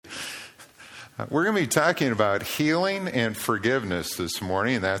We're going to be talking about healing and forgiveness this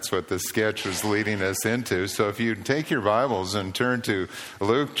morning. That's what the sketch was leading us into. So if you take your Bibles and turn to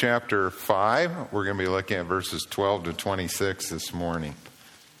Luke chapter 5, we're going to be looking at verses 12 to 26 this morning.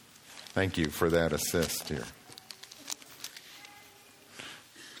 Thank you for that assist here.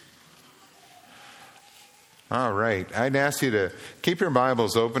 All right. I'd ask you to keep your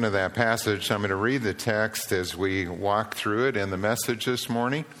Bibles open to that passage. I'm going to read the text as we walk through it in the message this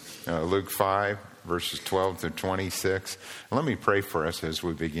morning. Luke 5, verses 12 to 26. Let me pray for us as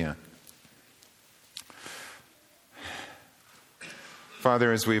we begin.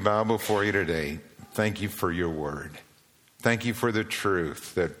 Father, as we bow before you today, thank you for your word. Thank you for the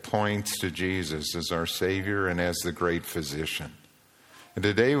truth that points to Jesus as our Savior and as the great physician. And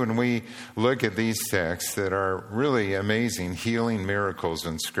today when we look at these texts that are really amazing healing miracles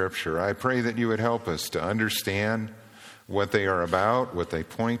in Scripture, I pray that you would help us to understand what they are about, what they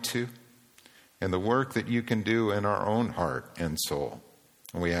point to, and the work that you can do in our own heart and soul.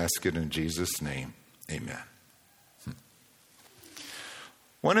 And we ask it in Jesus' name. Amen.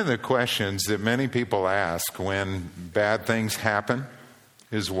 One of the questions that many people ask when bad things happen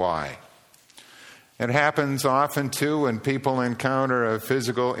is why. It happens often, too, when people encounter a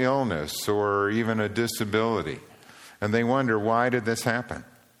physical illness or even a disability. And they wonder, why did this happen?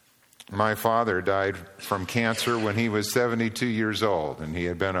 My father died from cancer when he was 72 years old, and he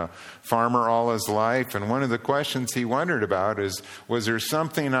had been a farmer all his life. And one of the questions he wondered about is, was there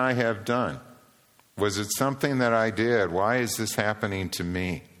something I have done? Was it something that I did? Why is this happening to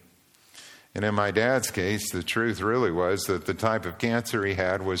me? And in my dad's case, the truth really was that the type of cancer he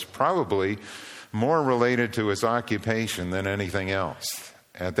had was probably more related to his occupation than anything else.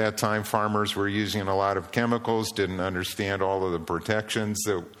 At that time, farmers were using a lot of chemicals, didn't understand all of the protections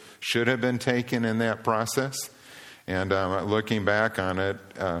that should have been taken in that process. And looking back on it,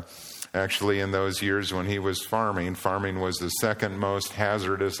 actually in those years when he was farming was the second most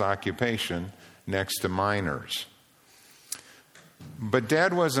hazardous occupation next to miners. But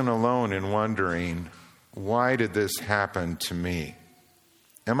Dad wasn't alone in wondering, why did this happen to me?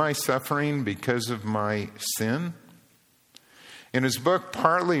 Am I suffering because of my sin? In his book,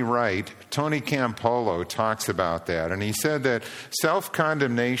 Partly Right, Tony Campolo talks about that. And he said that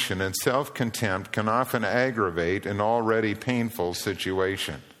self-condemnation and self-contempt can often aggravate an already painful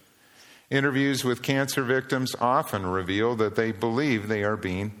situation. Interviews with cancer victims often reveal that they believe they are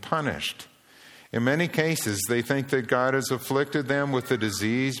being punished. In many cases, they think that God has afflicted them with the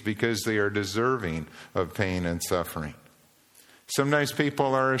disease because they are deserving of pain and suffering. Sometimes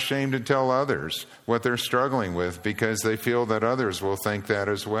people are ashamed to tell others what they're struggling with because they feel that others will think that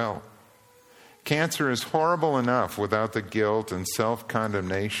as well. Cancer is horrible enough without the guilt and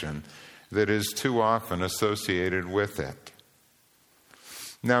self-condemnation that is too often associated with it.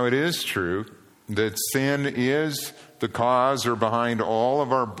 Now, it is true that sin is the cause or behind all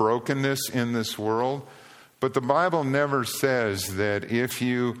of our brokenness in this world, but the Bible never says that if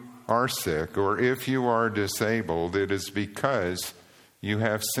you are sick or if you are disabled, it is because you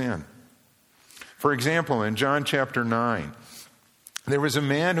have sin. For example, in John chapter 9, there was a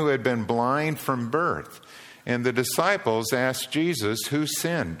man who had been blind from birth, and the disciples asked Jesus, who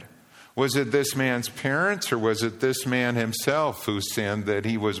sinned? Was it this man's parents or was it this man himself who sinned that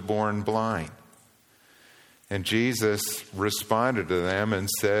he was born blind? And Jesus responded to them and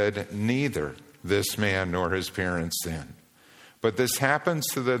said, neither this man nor his parents sinned. But this happened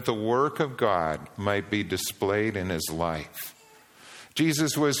so that the work of God might be displayed in his life.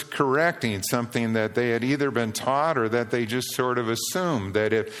 Jesus was correcting something that they had either been taught or that they just sort of assumed,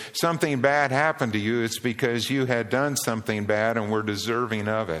 that if something bad happened to you, it's because you had done something bad and were deserving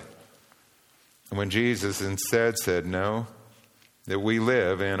of it. And when Jesus instead said, no, that we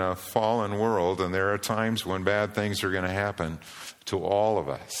live in a fallen world and there are times when bad things are going to happen to all of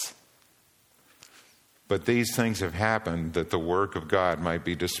us. But these things have happened that the work of God might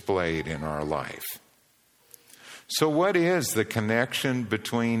be displayed in our life. So what is the connection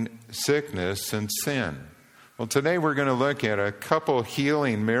between sickness and sin? Well, today we're going to look at a couple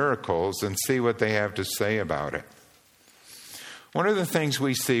healing miracles and see what they have to say about it. One of the things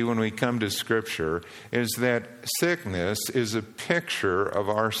we see when we come to Scripture is that sickness is a picture of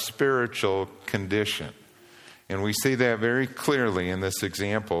our spiritual condition. And we see that very clearly in this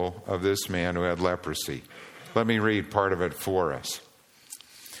example of this man who had leprosy. Let me read part of it for us.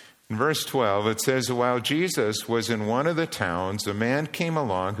 In verse 12, it says, while Jesus was in one of the towns, a man came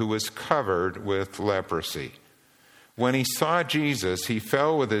along who was covered with leprosy. When he saw Jesus, he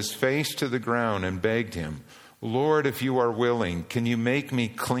fell with his face to the ground and begged him, Lord, if you are willing, can you make me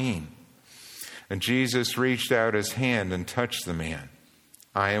clean? And Jesus reached out his hand and touched the man.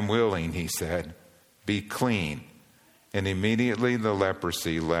 I am willing, he said. Be clean. And immediately the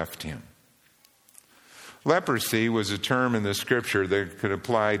leprosy left him. Leprosy was a term in the scripture that could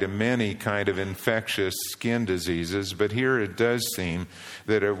apply to many kind of infectious skin diseases, but here it does seem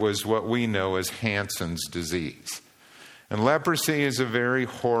that it was what we know as Hansen's disease. And leprosy is a very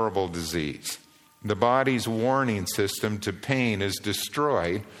horrible disease. The body's warning system to pain is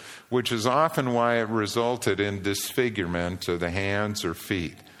destroyed, which is often why it resulted in disfigurement of the hands or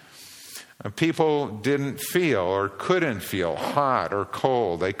feet. People didn't feel or couldn't feel hot or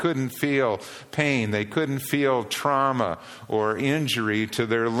cold. They couldn't feel pain. They couldn't feel trauma or injury to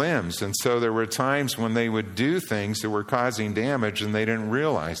their limbs. And so there were times when they would do things that were causing damage and they didn't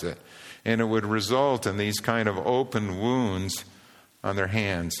realize it. And it would result in these kind of open wounds on their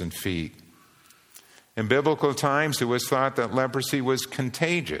hands and feet. In biblical times, it was thought that leprosy was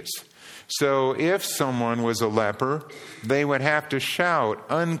contagious. So if someone was a leper, they would have to shout,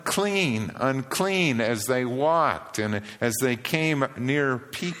 unclean, unclean, as they walked and as they came near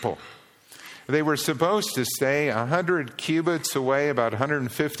people. They were supposed to stay 100 cubits away, about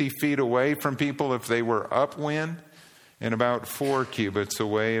 150 feet away from people if they were upwind, and about 4 cubits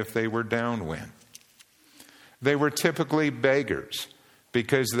away if they were downwind. They were typically beggars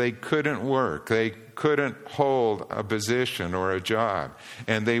because they couldn't work. They couldn't hold a position or a job,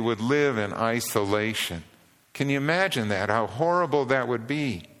 and they would live in isolation. Can you imagine that? How horrible that would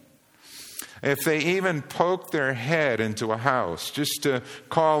be. If they even poked their head into a house just to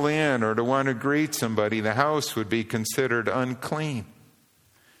call in or to want to greet somebody, the house would be considered unclean.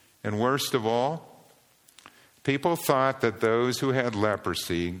 And worst of all, people thought that those who had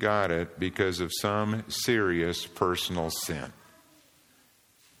leprosy got it because of some serious personal sin.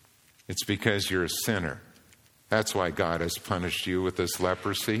 It's because you're a sinner. That's why God has punished you with this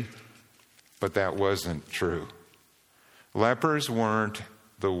leprosy. But that wasn't true. Lepers weren't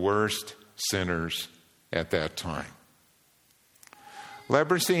the worst sinners at that time.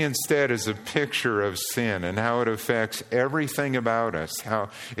 Leprosy instead is a picture of sin and how it affects everything about us, how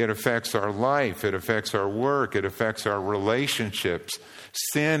it affects our life, it affects our work, it affects our relationships.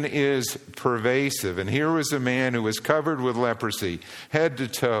 Sin is pervasive. And here was a man who was covered with leprosy, head to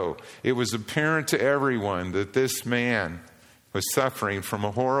toe. It was apparent to everyone that this man was suffering from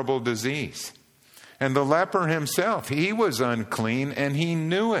a horrible disease. And the leper himself, he was unclean and he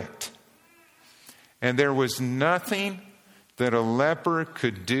knew it. And there was nothing that a leper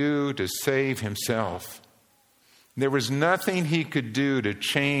could do to save himself. There was nothing he could do to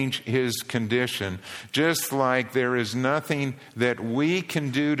change his condition, just like there is nothing that we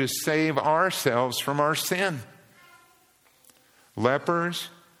can do to save ourselves from our sin. Lepers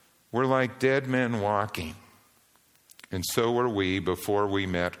were like dead men walking, and so were we before we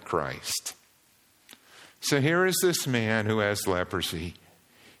met Christ. So here is this man who has leprosy.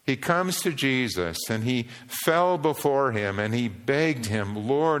 He comes to Jesus and he fell before him and he begged him,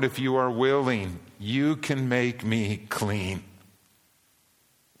 Lord, if you are willing, you can make me clean.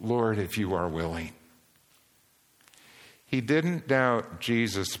 Lord, if you are willing. He didn't doubt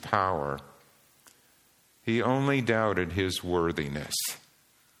Jesus' power. He only doubted his worthiness.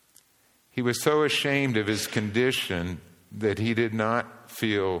 He was so ashamed of his condition that he did not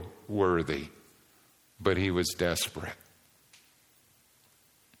feel worthy, but he was desperate.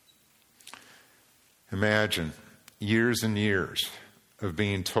 Imagine years and years of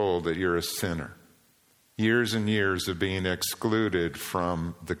being told that you're a sinner. Years and years of being excluded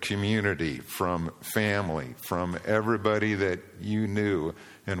from the community, from family, from everybody that you knew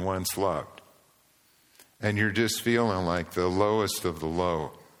and once loved. And you're just feeling like the lowest of the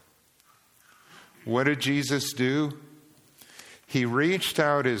low. What did Jesus do? He reached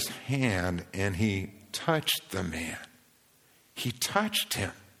out his hand and he touched the man. He touched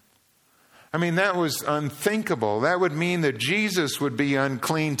him. I mean, that was unthinkable. That would mean that Jesus would be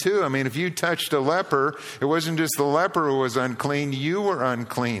unclean too. I mean, if you touched a leper, it wasn't just the leper who was unclean, you were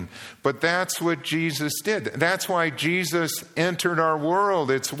unclean. But that's what Jesus did. That's why Jesus entered our world.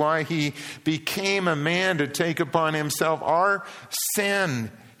 It's why he became a man to take upon himself our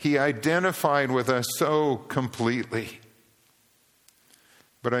sin. He identified with us so completely.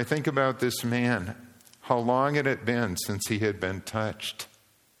 But I think about this man, how long it had been since he had been touched.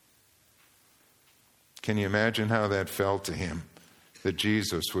 Can you imagine how that felt to him, that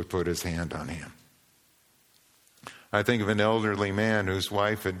Jesus would put his hand on him? I think of an elderly man whose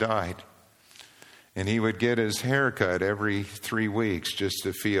wife had died, and he would get his hair cut every 3 weeks just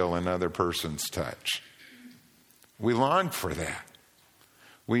to feel another person's touch. We long for that.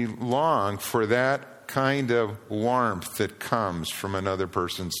 We long for that kind of warmth that comes from another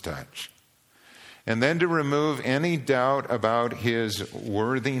person's touch. And then to remove any doubt about his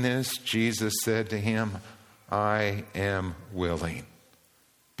worthiness, Jesus said to him, I am willing.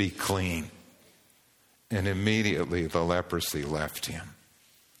 Be clean. And immediately the leprosy left him.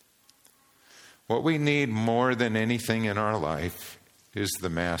 What we need more than anything in our life is the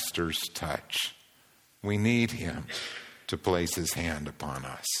Master's touch. We need him to place his hand upon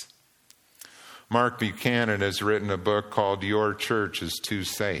us. Mark Buchanan has written a book called Your Church is Too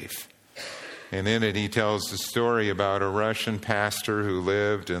Safe. And in it he tells the story about a Russian pastor who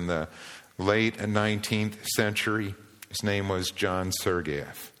lived in the late 19th century. His name was John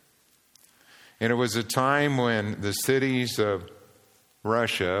Sergeyev. And it was a time when the cities of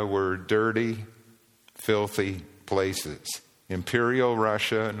Russia were dirty, filthy places. Imperial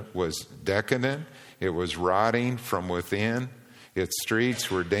Russia was decadent. It was rotting from within. Its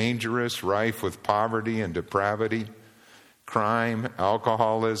streets were dangerous, rife with poverty and depravity. Crime,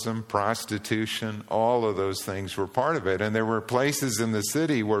 alcoholism, prostitution, all of those things were part of it. And there were places in the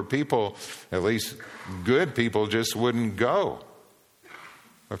city where people, at least good people, just wouldn't go.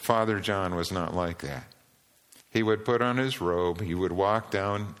 But Father John was not like that. He would put on his robe, he would walk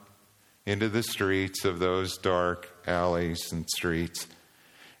down into the streets of those dark alleys and streets,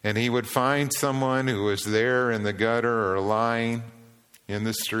 and he would find someone who was there in the gutter or lying in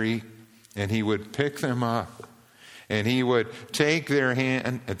the street, and he would pick them up, and he would take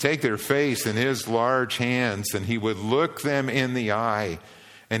their face in his large hands, and he would look them in the eye,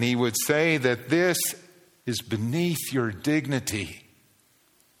 and he would say that this is beneath your dignity.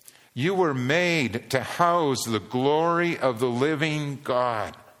 You were made to house the glory of the living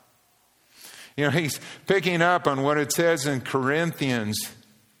God. You know, he's picking up on what it says in Corinthians,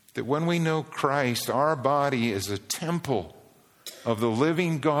 that when we know Christ, our body is a temple of the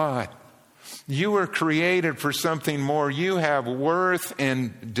living God. You were created for something more. You have worth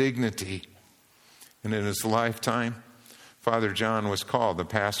and dignity. And in his lifetime, Father John was called the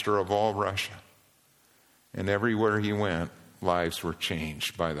pastor of all Russia. And everywhere he went, lives were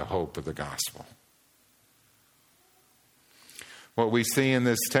changed by the hope of the gospel. What we see in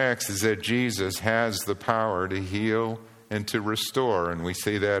this text is that Jesus has the power to heal and to restore, and we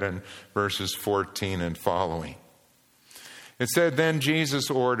see that in verses 14 and following. It said, then Jesus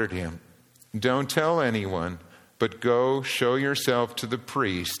ordered him, don't tell anyone, but go show yourself to the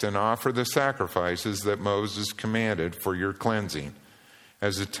priest and offer the sacrifices that Moses commanded for your cleansing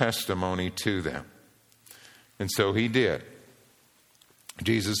as a testimony to them. And so he did.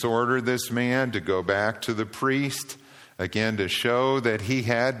 Jesus ordered this man to go back to the priest, again to show that he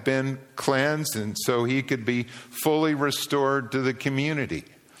had been cleansed and so he could be fully restored to the community.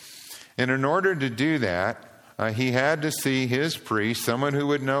 And in order to do that, he had to see his priest, someone who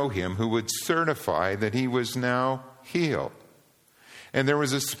would know him, who would certify that he was now healed. And there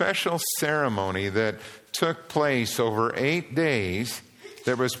was a special ceremony that took place over 8 days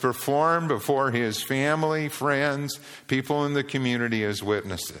that was performed before his family, friends, people in the community as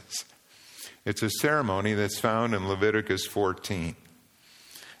witnesses. It's a ceremony that's found in Leviticus 14.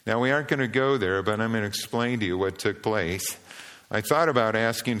 Now, we aren't going to go there, but I'm going to explain to you what took place. I thought about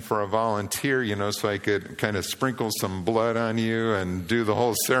asking for a volunteer, so I could kind of sprinkle some blood on you and do the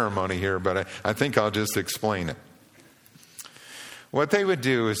whole ceremony here, but I think I'll just explain it. What they would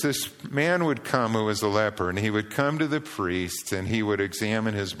do is this man would come who was a leper, and he would come to the priest and he would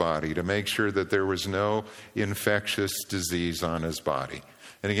examine his body to make sure that there was no infectious disease on his body.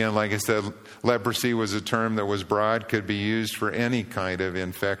 And again, like I said, leprosy was a term that was broad, could be used for any kind of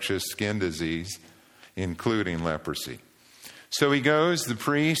infectious skin disease, including leprosy. So he goes, the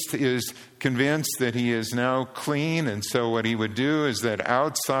priest is convinced that he is now clean, and so what he would do is that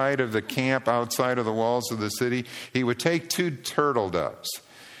outside of the camp, outside of the walls of the city, he would take 2 turtle doves.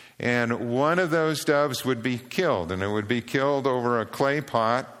 And one of those doves would be killed, and it would be killed over a clay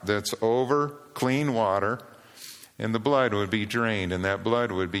pot that's over clean water, and the blood would be drained, and that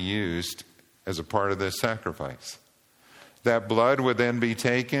blood would be used as a part of the sacrifice. That blood would then be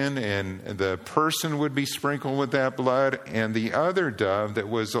taken, and the person would be sprinkled with that blood, and the other dove that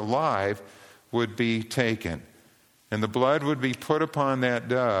was alive would be taken. And the blood would be put upon that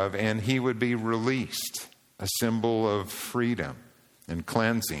dove, and he would be released, a symbol of freedom and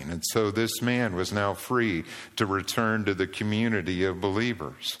cleansing. And so this man was now free to return to the community of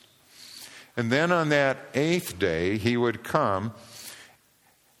believers. And then on that 8th day, he would come,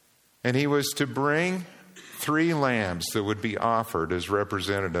 and he was to bring 3 lambs that would be offered as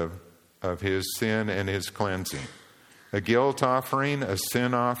representative of his sin and his cleansing. A guilt offering, a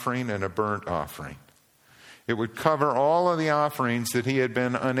sin offering, and a burnt offering. It would cover all of the offerings that he had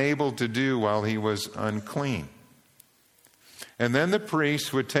been unable to do while he was unclean. And then the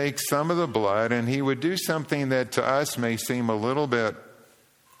priest would take some of the blood and he would do something that to us may seem a little bit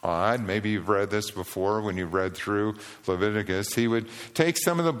odd. Maybe you've read this before when you've read through Leviticus. He would take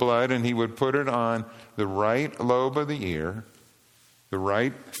some of the blood and he would put it on the right lobe of the ear, the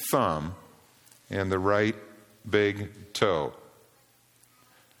right thumb, and the right big toe.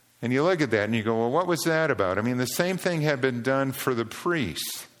 And you look at that and you go, well, what was that about? I mean, the same thing had been done for the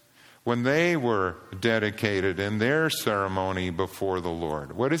priests when they were dedicated in their ceremony before the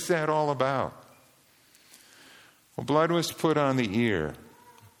Lord. What is that all about? Well, blood was put on the ear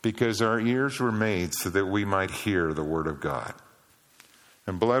because our ears were made so that we might hear the word of God.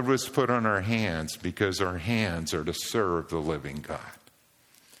 And blood was put on our hands because our hands are to serve the living God.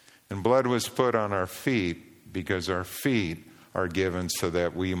 And blood was put on our feet because our feet are given so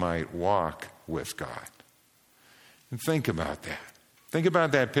that we might walk with God. And think about that. Think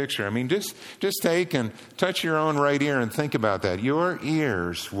about that picture. I mean, just take and touch your own right ear and think about that. Your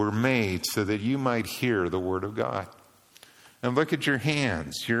ears were made so that you might hear the word of God. And look at your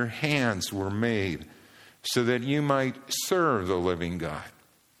hands. Your hands were made so that you might serve the living God.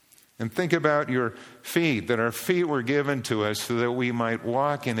 And think about your feet, that our feet were given to us so that we might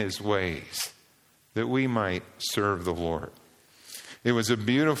walk in his ways, that we might serve the Lord. It was a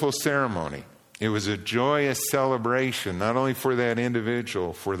beautiful ceremony. It was a joyous celebration, not only for that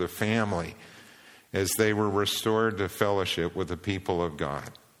individual, for the family, as they were restored to fellowship with the people of God.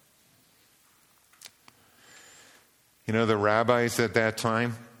 You know, the rabbis at that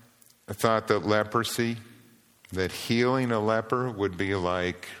time thought that leprosy, that healing a leper would be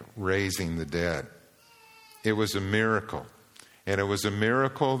like raising the dead. It was a miracle. And it was a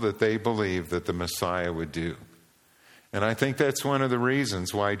miracle that they believed that the Messiah would do. And I think that's one of the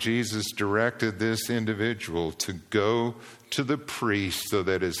reasons why Jesus directed this individual to go to the priest so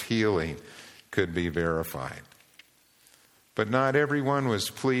that his healing could be verified. But not everyone was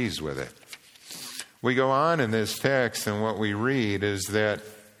pleased with it. We go on in this text, and what we read is that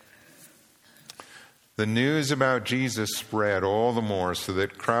the news about Jesus spread all the more so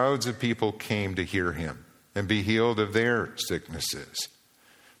that crowds of people came to hear him and be healed of their sicknesses.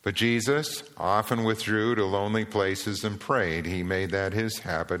 But Jesus often withdrew to lonely places and prayed. He made that his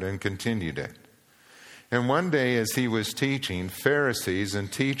habit and continued it. And one day as he was teaching, Pharisees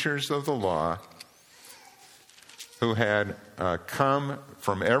and teachers of the law who had come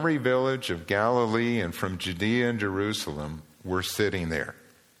from every village of Galilee and from Judea and Jerusalem were sitting there.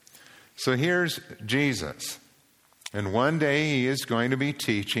 So here's Jesus. And one day he is going to be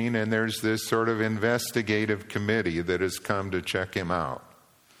teaching, and there's this sort of investigative committee that has come to check him out.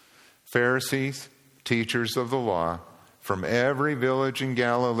 Pharisees, teachers of the law, from every village in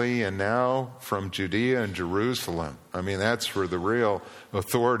Galilee and now from Judea and Jerusalem. I mean, that's where the real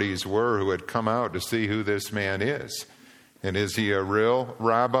authorities were who had come out to see who this man is. And is he a real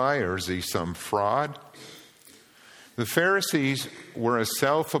rabbi or is he some fraud? The Pharisees were a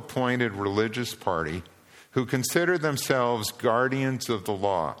self-appointed religious party who considered themselves guardians of the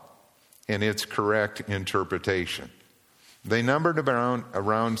law and its correct interpretation. They numbered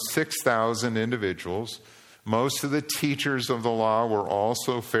around 6,000 individuals. Most of the teachers of the law were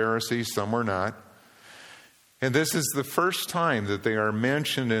also Pharisees, some were not. And this is the first time that they are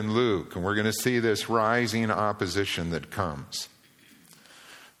mentioned in Luke, and we're going to see this rising opposition that comes.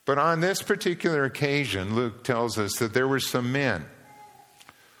 But on this particular occasion, Luke tells us that there were some men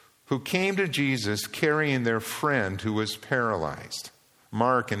who came to Jesus carrying their friend who was paralyzed.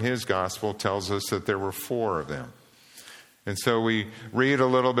 Mark in his gospel tells us that there were 4 of them. And so we read a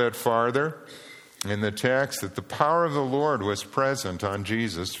little bit farther in the text that the power of the Lord was present on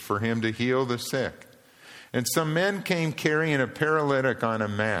Jesus for him to heal the sick. And some men came carrying a paralytic on a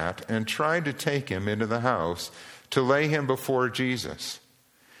mat and tried to take him into the house to lay him before Jesus.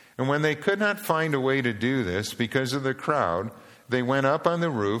 And when they could not find a way to do this because of the crowd, they went up on the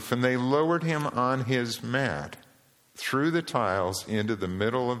roof and they lowered him on his mat through the tiles into the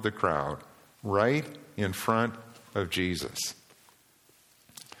middle of the crowd, right in front of Jesus.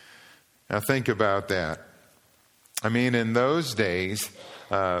 Now think about that. I mean, in those days,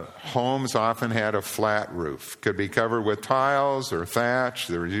 homes often had a flat roof. Could be covered with tiles or thatch.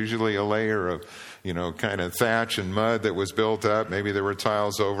 There was usually a layer of, kind of thatch and mud that was built up. Maybe there were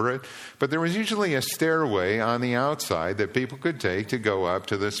tiles over it. But there was usually a stairway on the outside that people could take to go up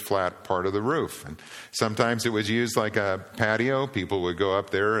to this flat part of the roof. And sometimes it was used like a patio. People would go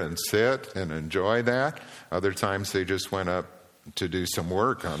up there and sit and enjoy that. Other times they just went up to do some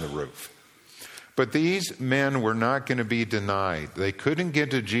work on the roof. But these men were not going to be denied. They couldn't get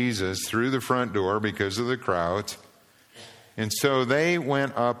to Jesus through the front door because of the crowds. And so they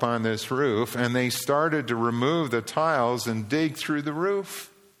went up on this roof and they started to remove the tiles and dig through the roof.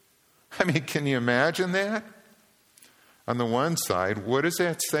 I mean, can you imagine that? On the one side, what does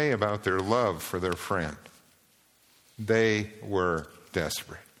that say about their love for their friend? They were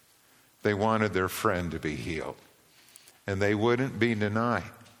desperate. They wanted their friend to be healed. And they wouldn't be denied.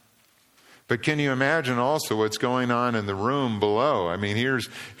 But can you imagine also what's going on in the room below? I mean, here's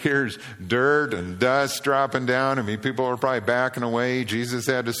dirt and dust dropping down. I mean, people are probably backing away. Jesus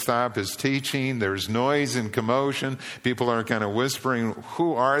had to stop his teaching. There's noise and commotion. People are kind of whispering,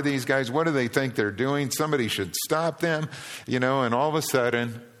 who are these guys? What do they think they're doing? Somebody should stop them. And all of a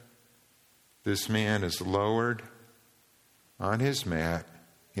sudden, this man is lowered on his mat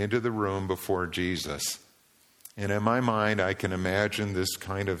into the room before Jesus. And in my mind, I can imagine this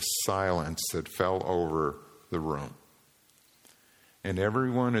kind of silence that fell over the room. And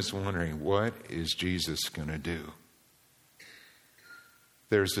everyone is wondering, what is Jesus going to do?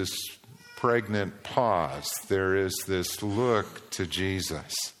 There's this pregnant pause. There is this look to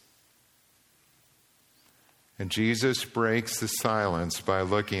Jesus. And Jesus breaks the silence by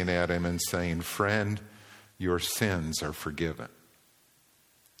looking at him and saying, "Friend, your sins are forgiven."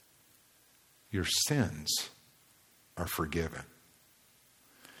 Your sins are forgiven.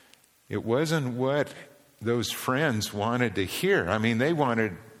 It wasn't what those friends wanted to hear. I mean, they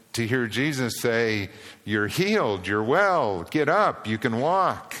wanted to hear Jesus say, "You're healed, you're well, get up, you can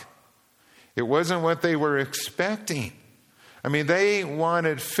walk." It wasn't what they were expecting. I mean, they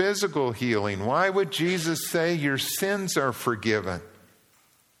wanted physical healing. Why would Jesus say, "Your sins are forgiven"?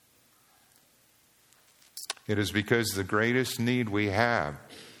 It is because the greatest need we have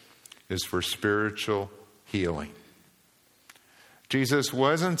is for spiritual healing. Jesus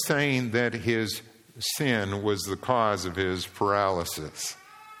wasn't saying that his sin was the cause of his paralysis.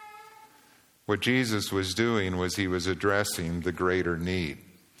 What Jesus was doing was he was addressing the greater need.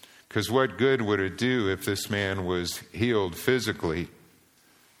 Because what good would it do if this man was healed physically,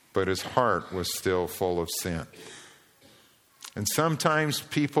 but his heart was still full of sin? And sometimes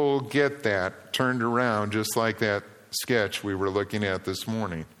people get that turned around, just like that sketch we were looking at this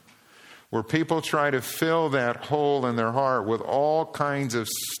morning, where people try to fill that hole in their heart with all kinds of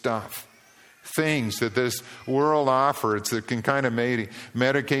stuff, things that this world offers that can kind of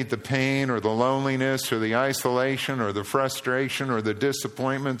medicate the pain or the loneliness or the isolation or the frustration or the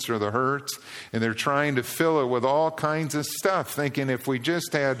disappointments or the hurts. And they're trying to fill it with all kinds of stuff, thinking if we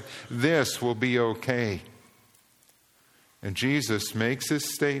just had this, we'll be okay. And Jesus makes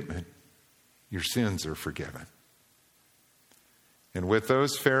this statement, "Your sins are forgiven." And with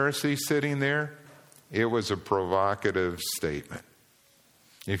those Pharisees sitting there, it was a provocative statement.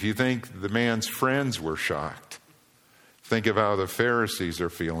 If you think the man's friends were shocked, think of how the Pharisees are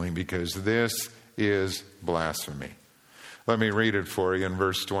feeling, because this is blasphemy. Let me read it for you in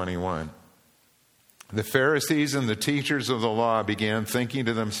verse 21. The Pharisees and the teachers of the law began thinking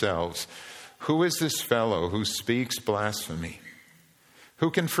to themselves, "Who is this fellow who speaks blasphemy?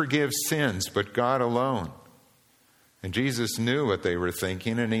 Who can forgive sins but God alone?" And Jesus knew what they were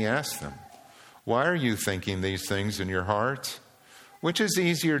thinking, and he asked them, "Why are you thinking these things in your hearts? Which is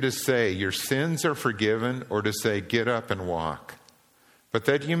easier to say, 'Your sins are forgiven,' or to say, 'Get up and walk'? But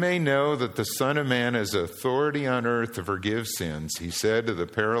that you may know that the Son of Man has authority on earth to forgive sins," he said to the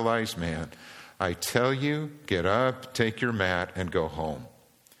paralyzed man, "I tell you, get up, take your mat, and go home."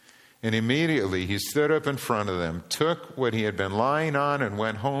 And immediately he stood up in front of them, took what he had been lying on, and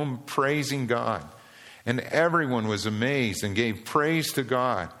went home praising God. And everyone was amazed and gave praise to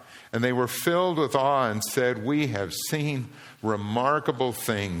God. And they were filled with awe and said, "We have seen remarkable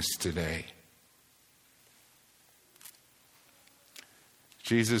things today."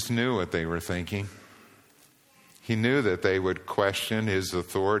 Jesus knew what they were thinking. He knew that they would question his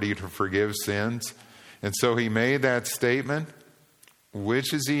authority to forgive sins. And so he made that statement.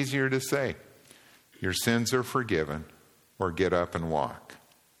 Which is easier to say? "Your sins are forgiven," or "Get up and walk"?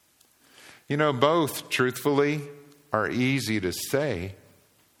 Both, truthfully, are easy to say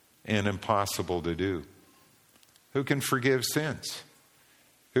and impossible to do. Who can forgive sins?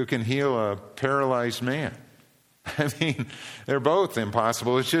 Who can heal a paralyzed man? I mean, they're both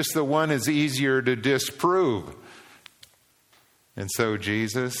impossible. It's just the one is easier to disprove. And so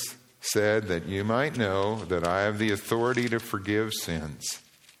Jesus said, that you might know that I have the authority to forgive sins,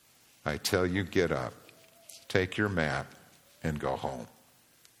 I tell you, get up, take your mat, and go home.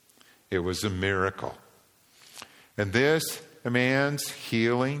 It was a miracle. And this man's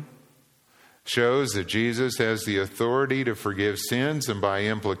healing shows that Jesus has the authority to forgive sins, and by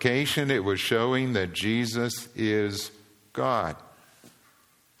implication, it was showing that Jesus is God.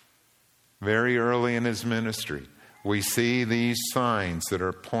 Very early in his ministry, we see these signs that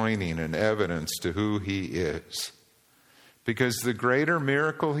are pointing and evidence to who he is. Because the greater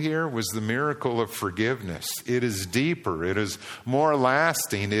miracle here was the miracle of forgiveness. It is deeper, it is more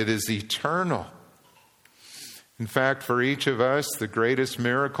lasting, it is eternal. In fact, for each of us, the greatest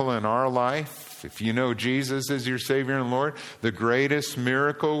miracle in our life, if you know Jesus as your Savior and Lord, the greatest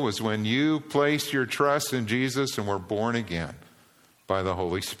miracle was when you placed your trust in Jesus and were born again by the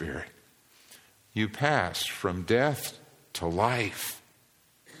Holy Spirit. You passed from death to life.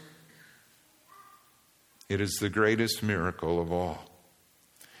 It is the greatest miracle of all.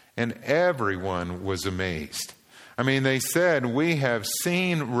 And everyone was amazed. I mean, they said, "We have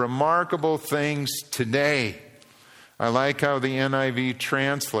seen remarkable things today." I like how the NIV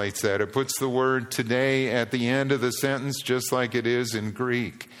translates that. It puts the word "today" at the end of the sentence, just like it is in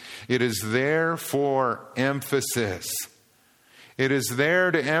Greek. It is there for emphasis. It is there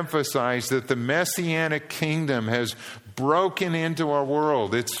to emphasize that the Messianic kingdom has broken into our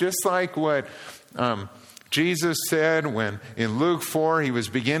world. It's just like what Jesus said when in Luke 4 he was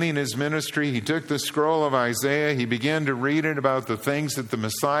beginning his ministry. He took the scroll of Isaiah. He began to read it about the things that the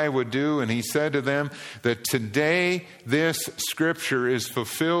Messiah would do. And he said to them that today this scripture is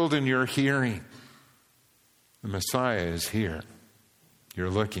fulfilled in your hearing. The Messiah is here. You're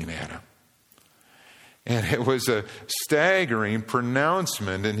looking at him. And it was a staggering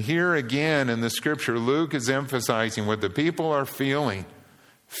pronouncement. And here again in the scripture, Luke is emphasizing what the people are feeling.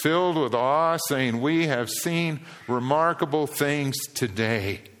 Filled with awe, saying, "We have seen remarkable things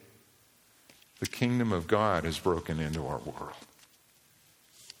today." The kingdom of God has broken into our world.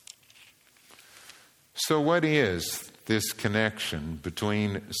 So what is this connection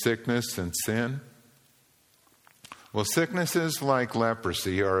between sickness and sin? Well, sicknesses like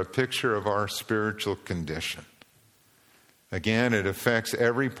leprosy are a picture of our spiritual condition. Again, it affects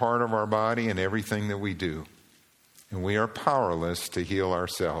every part of our body and everything that we do. And we are powerless to heal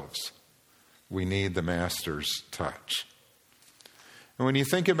ourselves. We need the Master's touch. And when you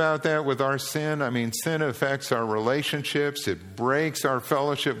think about that with our sin, I mean, sin affects our relationships. It breaks our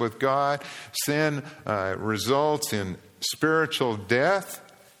fellowship with God. Sin results in spiritual death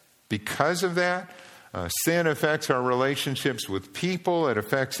because of that. Sin affects our relationships with people. It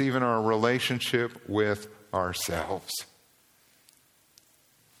affects even our relationship with ourselves.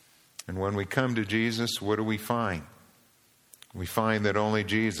 And when we come to Jesus, what do we find? We find that only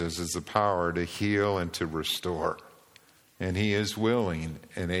Jesus has the power to heal and to restore. And he is willing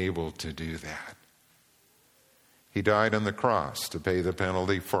and able to do that. He died on the cross to pay the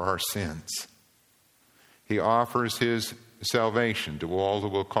penalty for our sins. He offers his salvation to all who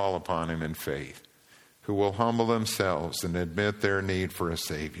will call upon him in faith, who will humble themselves and admit their need for a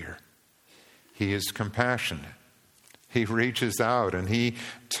Savior. He is compassionate. He reaches out and he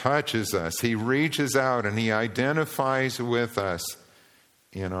touches us. He reaches out and he identifies with us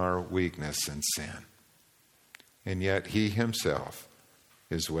in our weakness and sin. And yet he himself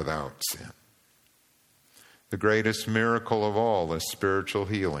is without sin. The greatest miracle of all is spiritual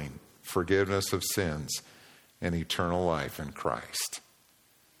healing, forgiveness of sins, and eternal life in Christ.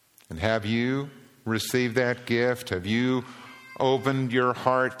 And have you received that gift? Have you opened your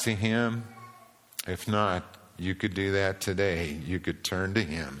heart to him? If not, you could do that today. You could turn to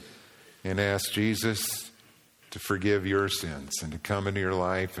him and ask Jesus to forgive your sins and to come into your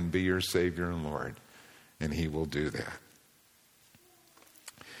life and be your Savior and Lord. And he will do that.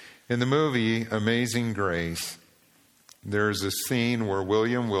 In the movie Amazing Grace, there's a scene where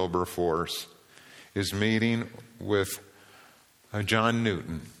William Wilberforce is meeting with John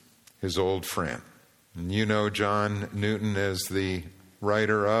Newton, his old friend. And you know John Newton as the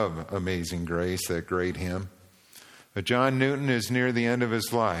writer of Amazing Grace, that great hymn. But John Newton is near the end of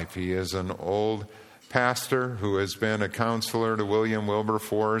his life. He is an old pastor who has been a counselor to William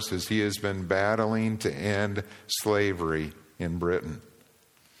Wilberforce as he has been battling to end slavery in Britain.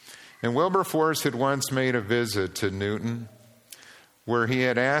 And Wilberforce had once made a visit to Newton where he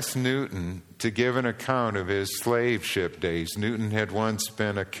had asked Newton to give an account of his slave ship days. Newton had once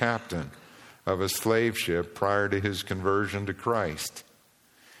been a captain of a slave ship prior to his conversion to Christ.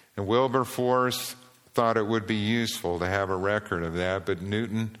 And Wilberforce thought it would be useful to have a record of that, but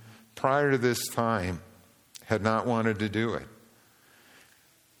Newton, prior to this time, had not wanted to do it.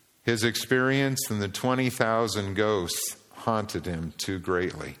 His experience in the 20,000 ghosts haunted him too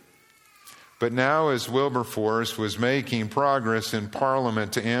greatly. But now, as Wilberforce was making progress in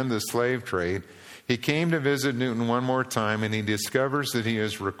Parliament to end the slave trade, he came to visit Newton one more time, and he discovers that he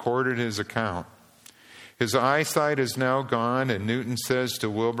has recorded his account. His eyesight is now gone, and Newton says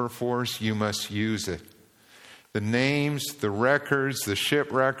to Wilberforce, "You must use it. The names, the records, the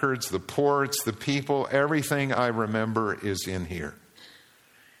ship records, the ports, the people, everything I remember is in here.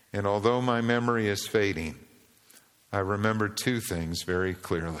 And although my memory is fading, I remember two things very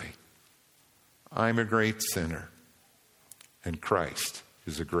clearly. I'm a great sinner, and Christ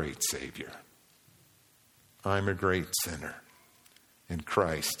is a great Savior. I'm a great sinner, and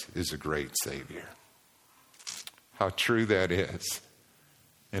Christ is a great Savior. How true that is.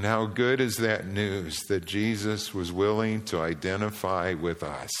 And how good is that news that Jesus was willing to identify with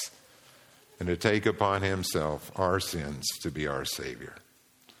us and to take upon himself our sins to be our Savior.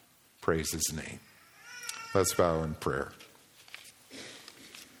 Praise his name. Let's bow in prayer.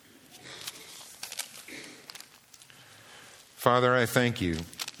 Father, I thank you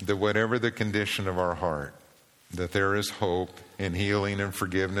that whatever the condition of our heart, that there is hope and healing and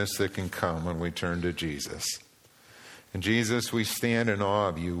forgiveness that can come when we turn to Jesus. And Jesus, we stand in awe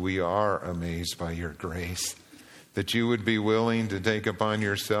of you. We are amazed by your grace, that you would be willing to take upon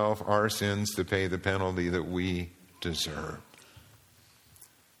yourself our sins to pay the penalty that we deserve.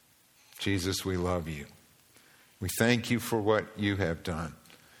 Jesus, we love you. We thank you for what you have done.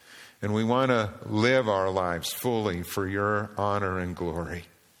 And we want to live our lives fully for your honor and glory.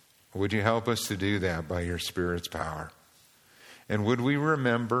 Would you help us to do that by your Spirit's power? And would we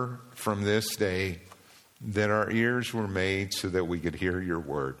remember from this day that our ears were made so that we could hear your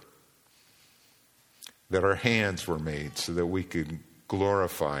word, that our hands were made so that we could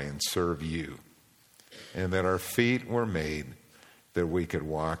glorify and serve you, and that our feet were made that we could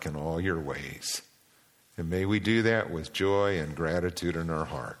walk in all your ways. And may we do that with joy and gratitude in our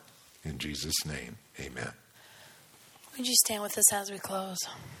heart. In Jesus' name, amen. Would you stand with us as we close?